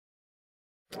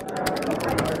Hello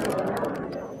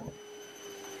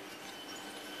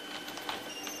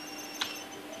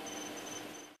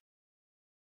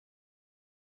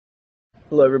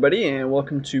everybody, and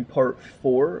welcome to part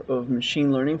 4 of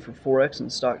machine learning for Forex and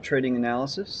stock trading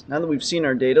analysis. Now that we've seen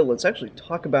our data, let's actually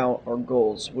talk about our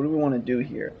goals. What do we want to do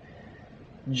here?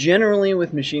 Generally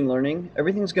with machine learning,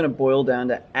 everything's going to boil down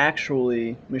to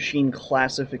actually machine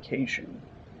classification.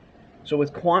 So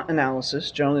with quant analysis,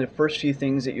 generally the first few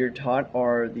things that you're taught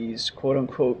are these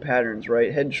quote-unquote patterns,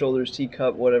 right? Head, shoulders,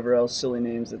 teacup, whatever else silly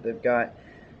names that they've got.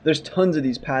 There's tons of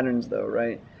these patterns though,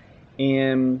 right?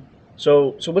 And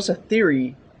so what's the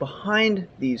theory behind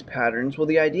these patterns? Well,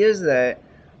 the idea is that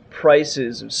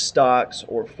prices of stocks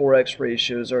or Forex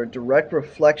ratios are a direct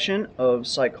reflection of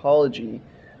psychology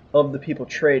of the people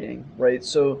trading, right?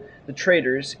 So the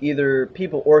traders, either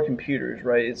people or computers,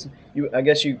 right? I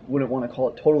guess you wouldn't want to call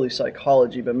it totally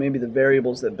psychology, but maybe the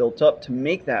variables that built up to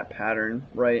make that pattern,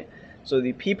 right? So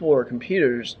the people or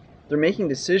computers, they're making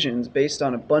decisions based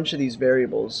on a bunch of these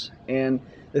variables. And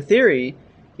the theory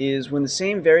is when the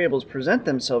same variables present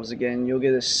themselves again, you'll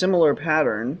get a similar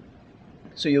pattern.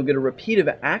 So you'll get a repeat of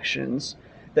actions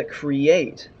that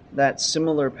create that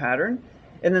similar pattern,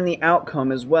 and then the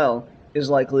outcome as well is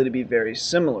likely to be very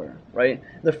similar, right?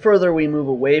 The further we move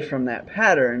away from that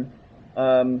pattern,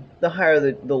 the higher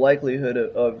the likelihood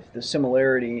of the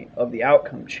similarity of the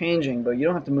outcome changing, but you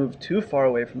don't have to move too far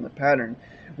away from the pattern.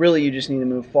 Really, you just need to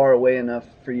move far away enough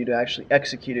for you to actually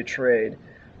execute a trade,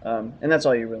 and that's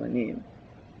all you really need.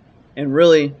 And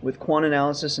really, with quant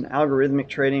analysis and algorithmic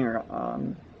trading or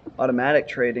automatic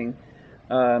trading,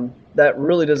 that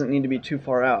really doesn't need to be too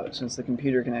far out, since the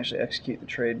computer can actually execute the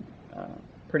trade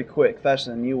pretty quick, faster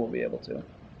than you will be able to.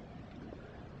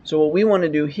 So what we want to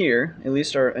do here, at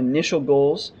least our initial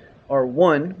goals, are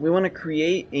one, we want to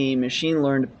create a machine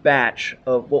learned batch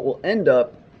of what will end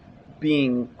up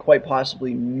being quite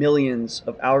possibly millions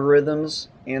of algorithms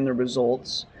and the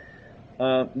results,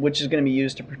 which is going to be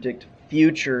used to predict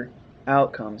future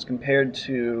outcomes compared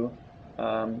to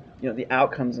the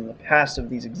outcomes in the past of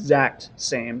these exact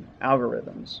same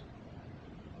algorithms.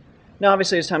 Now,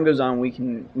 obviously, as time goes on, we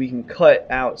can cut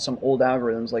out some old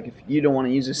algorithms. Like if you don't want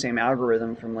to use the same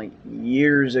algorithm from like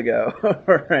years ago,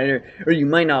 right? Or you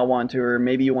might not want to, or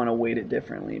maybe you want to weight it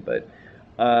differently. But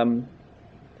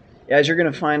as you're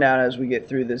going to find out as we get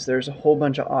through this, there's a whole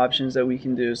bunch of options that we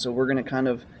can do. So we're going to kind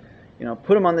of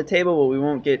put them on the table, but we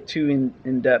won't get too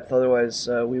in depth. Otherwise,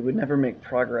 we would never make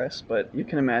progress. But you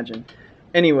can imagine.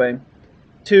 Anyway,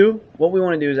 two, what we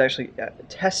want to do is actually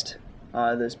test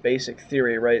this basic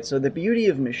theory, right? So the beauty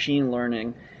of machine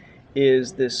learning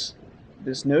is this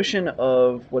notion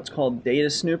of what's called data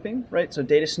snooping, right? So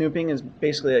data snooping is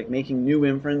basically like making new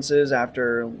inferences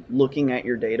after looking at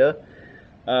your data.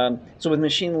 So with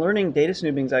machine learning, data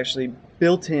snooping is actually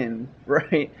built in,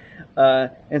 right?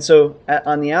 And so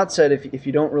on the outset, if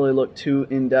you don't really look too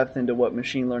in depth into what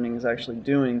machine learning is actually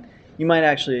doing, you might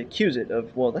actually accuse it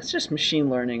of, well, that's just machine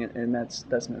learning, and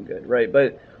that's no good, right?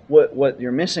 But what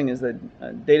you're missing is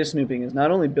that data snooping is not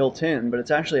only built in, but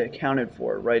it's actually accounted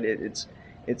for, right? It's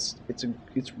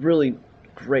really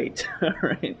great,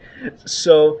 right?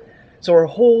 So our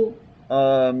whole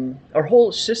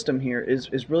system here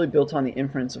is really built on the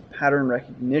inference of pattern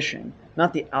recognition,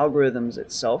 not the algorithms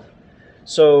itself.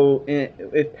 So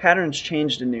if patterns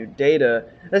change to new data,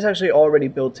 that's actually already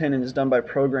built in and is done by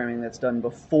programming that's done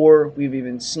before we've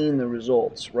even seen the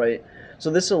results, right?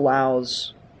 So this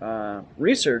allows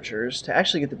researchers to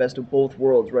actually get the best of both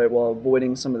worlds, right, while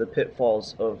avoiding some of the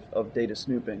pitfalls of data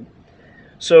snooping.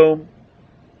 So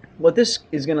what this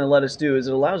is going to let us do is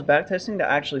it allows backtesting to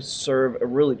actually serve a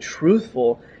really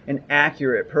truthful and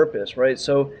accurate purpose, right?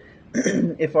 So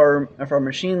if our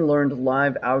machine learned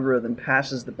live algorithm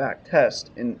passes the back test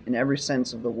in every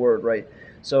sense of the word, right?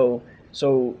 So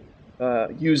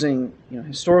using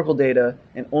historical data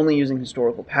and only using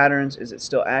historical patterns, is it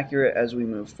still accurate as we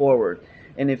move forward?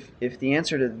 And if the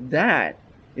answer to that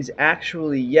is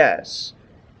actually yes,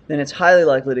 then it's highly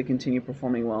likely to continue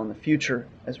performing well in the future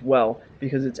as well,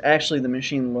 because it's actually the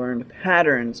machine learned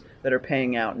patterns that are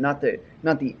paying out, not the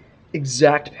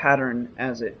exact pattern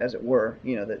as it were,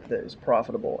 that is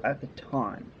profitable at the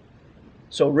time.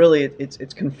 So really,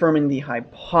 it's confirming the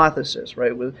hypothesis,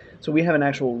 right? So we have an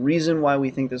actual reason why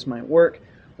we think this might work.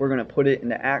 We're going to put it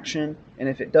into action, and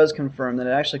if it does confirm, then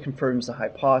it actually confirms the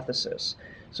hypothesis.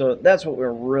 So that's what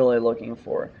we're really looking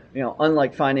for.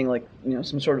 Unlike finding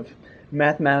some sort of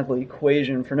mathematical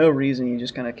equation for no reason, you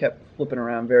just kind of kept flipping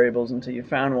around variables until you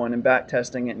found one and back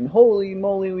testing it, and holy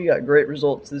moly, we got great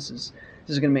results. This is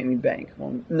going to make me bank.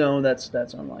 Well, no, that's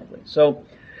unlikely. So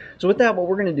So with that, what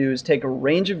we're going to do is take a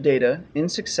range of data in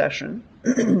succession,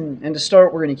 and to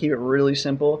start, we're going to keep it really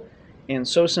simple, and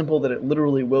so simple that it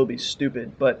literally will be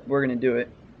stupid, but we're going to do it.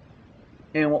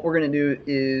 And what we're going to do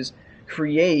is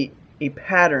create a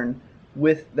pattern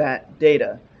with that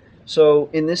data. So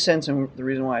in this sense, and the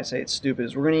reason why I say it's stupid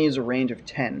is we're going to use a range of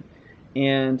 10.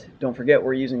 And don't forget,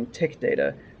 we're using tick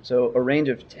data. So a range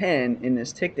of 10 in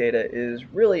this tick data is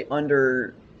really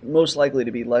most likely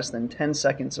to be less than 10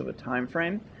 seconds of a time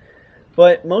frame.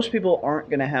 But most people aren't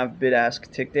going to have bid-ask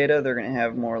tick data. They're going to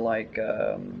have more like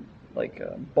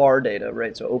bar data,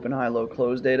 right? So open, high, low,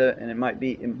 close data, and it might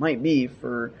be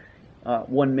for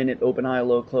 1 minute open, high,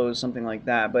 low, close, something like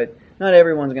that. But not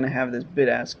everyone's going to have this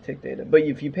bid-ask tick data. But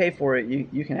if you pay for it,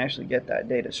 you can actually get that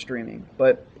data streaming.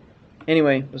 But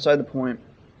anyway, beside the point.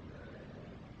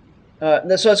 So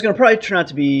it's going to probably turn out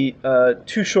to be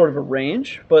too short of a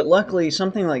range, but luckily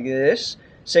something like this.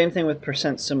 Same thing with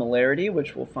percent similarity,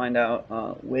 which we'll find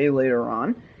out way later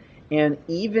on. And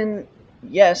even,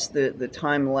 yes, the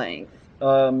time length.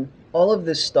 All of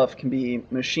this stuff can be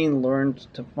machine learned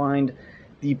to find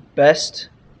the best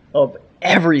of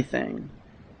everything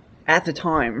at the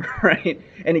time, right?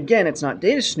 And again, it's not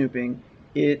data snooping.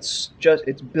 It's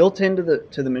built into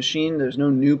the machine. There's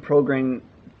no new programming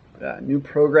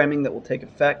that will take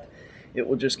effect. It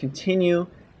will just continue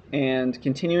and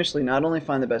continuously not only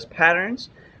find the best patterns,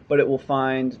 but it will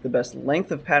find the best length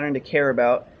of pattern to care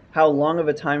about, how long of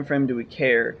a time frame do we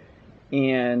care,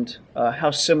 and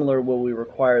how similar will we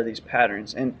require these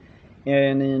patterns. And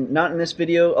not in this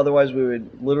video, otherwise we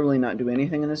would literally not do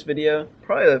anything in this video.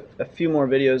 Probably a few more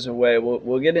videos away,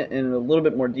 we'll get in a little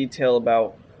bit more detail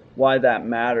about why that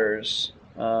matters,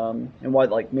 and why,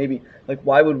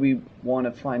 why would we want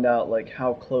to find out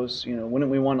how close,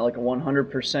 wouldn't we want like a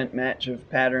 100% match of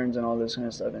patterns and all this kind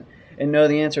of stuff? And no,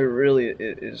 the answer really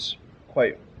is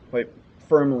quite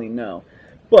firmly no.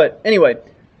 But anyway,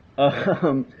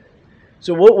 so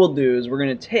what we'll do is we're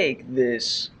going to take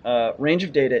this range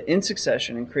of data in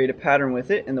succession and create a pattern with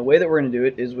it, and the way that we're going to do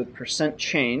it is with percent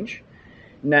change.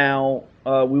 Now,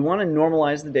 we want to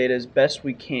normalize the data as best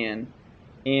we can,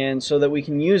 and so that we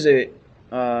can use it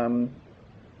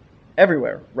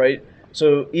everywhere, right?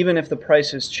 So even if the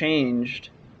price has changed,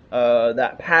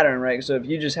 that pattern, right? So if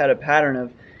you just had a pattern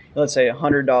of, let's say,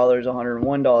 $100, $101,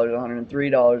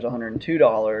 $103,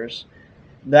 $102,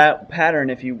 that pattern,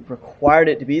 if you required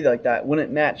it to be like that,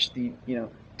 wouldn't match the $10,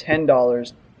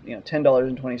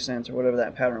 $10.20 or whatever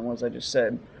that pattern was I just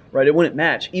said, right? It wouldn't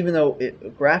match, even though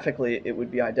graphically it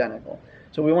would be identical.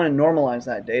 So we want to normalize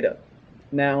that data.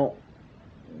 Now,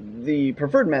 the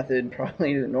preferred method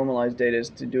probably to normalize data is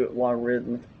to do it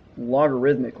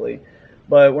logarithmically,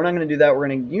 but we're not going to do that. We're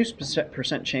going to use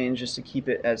percent change just to keep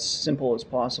it as simple as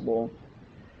possible.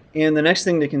 And the next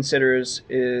thing to consider is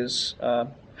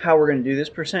how we're going to do this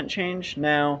percent change.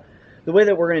 Now, the way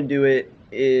that we're going to do it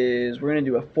is we're going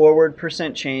to do a forward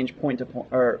percent change point to point,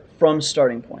 or from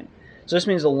starting point. So this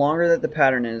means the longer that the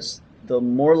pattern is, the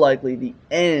more likely the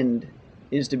end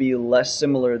is to be less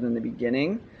similar than the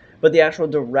beginning, but the actual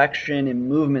direction and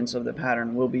movements of the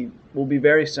pattern will be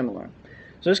very similar.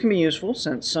 So this can be useful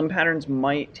since some patterns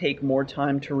might take more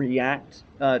time to react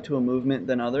to a movement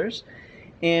than others,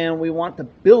 and we want the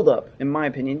build-up, in my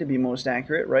opinion, to be most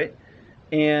accurate, right?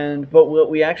 But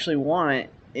what we actually want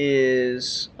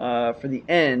is for the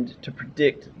end to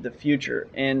predict the future.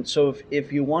 And so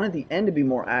if you wanted the end to be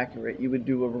more accurate, you would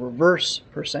do a reverse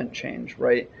percent change,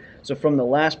 right? So from the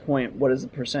last point, what is the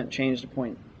percent change to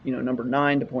point number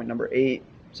 9 to point number 8,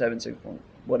 7, 6,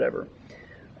 whatever.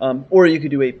 Or you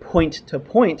could do a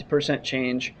point-to-point percent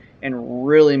change and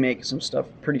really make some stuff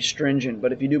pretty stringent.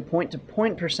 But if you do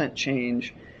point-to-point percent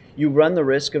change, you run the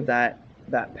risk of that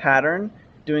pattern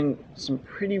doing some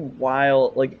pretty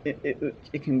wild,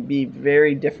 it can be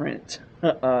very different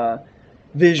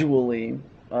visually.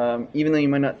 Even though you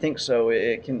might not think so,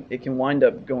 it can wind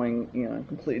up going a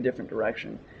completely different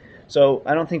direction. So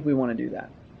I don't think we want to do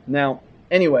that. Now,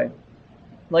 anyway,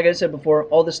 like I said before,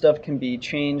 all this stuff can be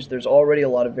changed. There's already a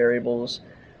lot of variables.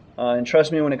 And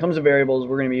trust me, when it comes to variables,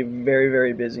 we're going to be very,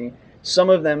 very busy. Some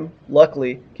of them,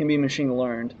 luckily, can be machine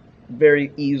learned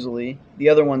very easily. The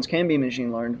other ones can be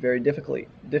machine learned very difficultly.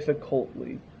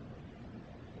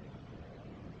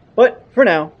 But for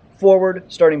now, forward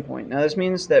starting point. Now this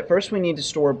means that first we need to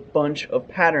store a bunch of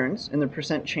patterns in the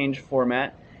percent change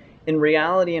format. In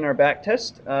reality, in our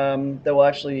backtest that will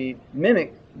actually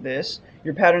mimic this,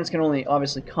 your patterns can only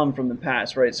obviously come from the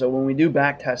past, right? So when we do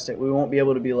backtest it, we won't be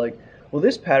able to be like, well,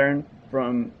 this pattern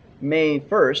from May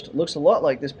 1st looks a lot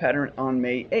like this pattern on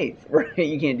May 8th, right?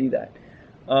 You can't do that.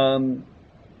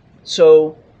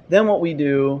 So then what we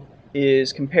do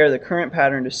is compare the current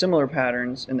pattern to similar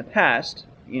patterns in the past,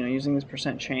 using this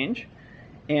percent change.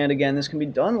 And again, this can be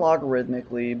done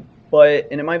logarithmically,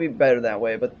 and it might be better that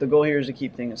way, but the goal here is to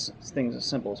keep things as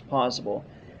simple as possible.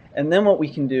 And then what we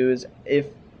can do is,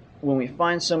 when we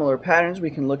find similar patterns, we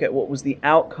can look at what was the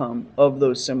outcome of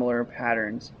those similar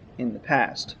patterns in the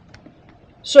past.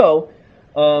 So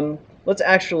let's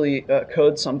actually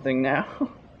code something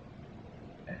now.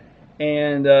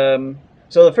 And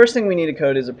so the first thing we need to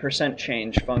code is a percent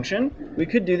change function. We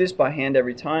could do this by hand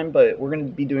every time, but we're going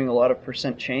to be doing a lot of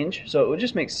percent change, so it would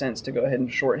just make sense to go ahead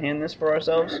and shorthand this for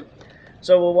ourselves.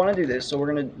 So we'll want to do this. So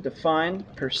we're going to define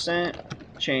percent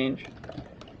change,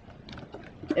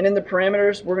 and in the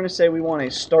parameters we're going to say we want a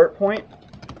start point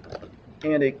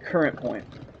and a current point.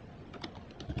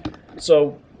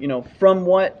 So from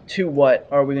what to what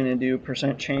are we going to do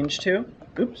percent change to?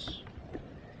 Oops.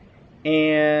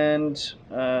 And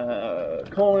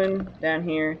colon down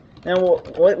here. Now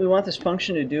what we want this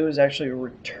function to do is actually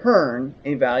return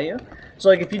a value. So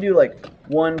like if you do like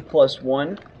 1 plus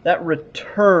 1, that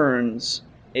returns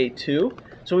a 2.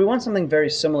 So we want something very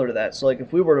similar to that. So like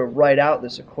if we were to write out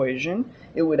this equation,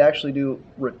 it would actually do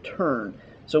return.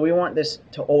 So we want this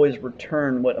to always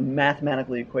return what a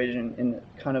mathematical equation in the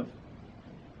kind of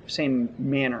same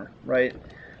manner, right?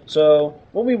 So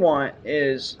what we want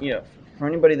is, for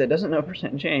anybody that doesn't know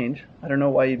percent change, I don't know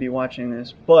why you'd be watching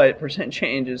this, but percent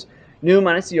change is new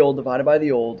minus the old divided by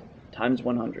the old times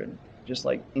 100. Just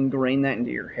like ingrain that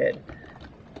into your head.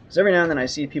 Because every now and then I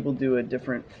see people do a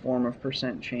different form of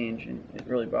percent change, and it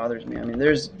really bothers me. I mean,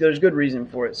 there's good reason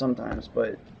for it sometimes,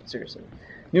 but seriously.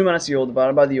 New minus the old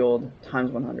divided by the old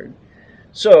times 100.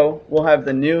 So we'll have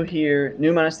the new here,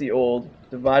 new minus the old,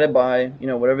 divided by,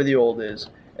 whatever the old is.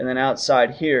 And then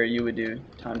outside here, you would do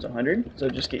times 100. So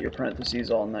just get your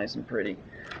parentheses all nice and pretty.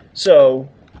 So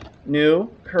new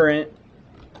current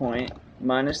point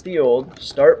minus the old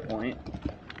start point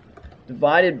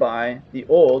divided by the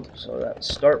old, so that's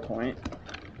start point,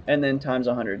 and then times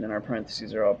 100. And our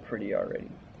parentheses are all pretty already.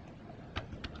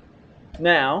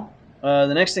 Now,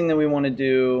 the next thing that we want to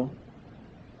do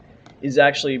is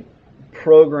actually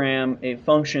program a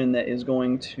function that is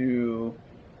going to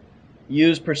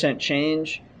use percent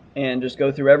change and just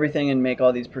go through everything and make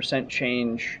all these percent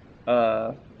change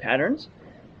patterns.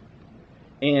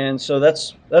 And so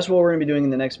that's what we're going to be doing in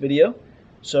the next video.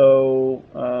 So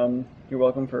you're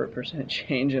welcome for a percent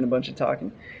change and a bunch of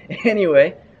talking.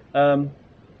 Anyway,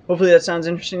 hopefully that sounds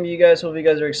interesting to you guys. Hopefully you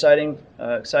guys are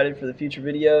excited for the future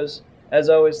videos. As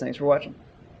always, thanks for watching.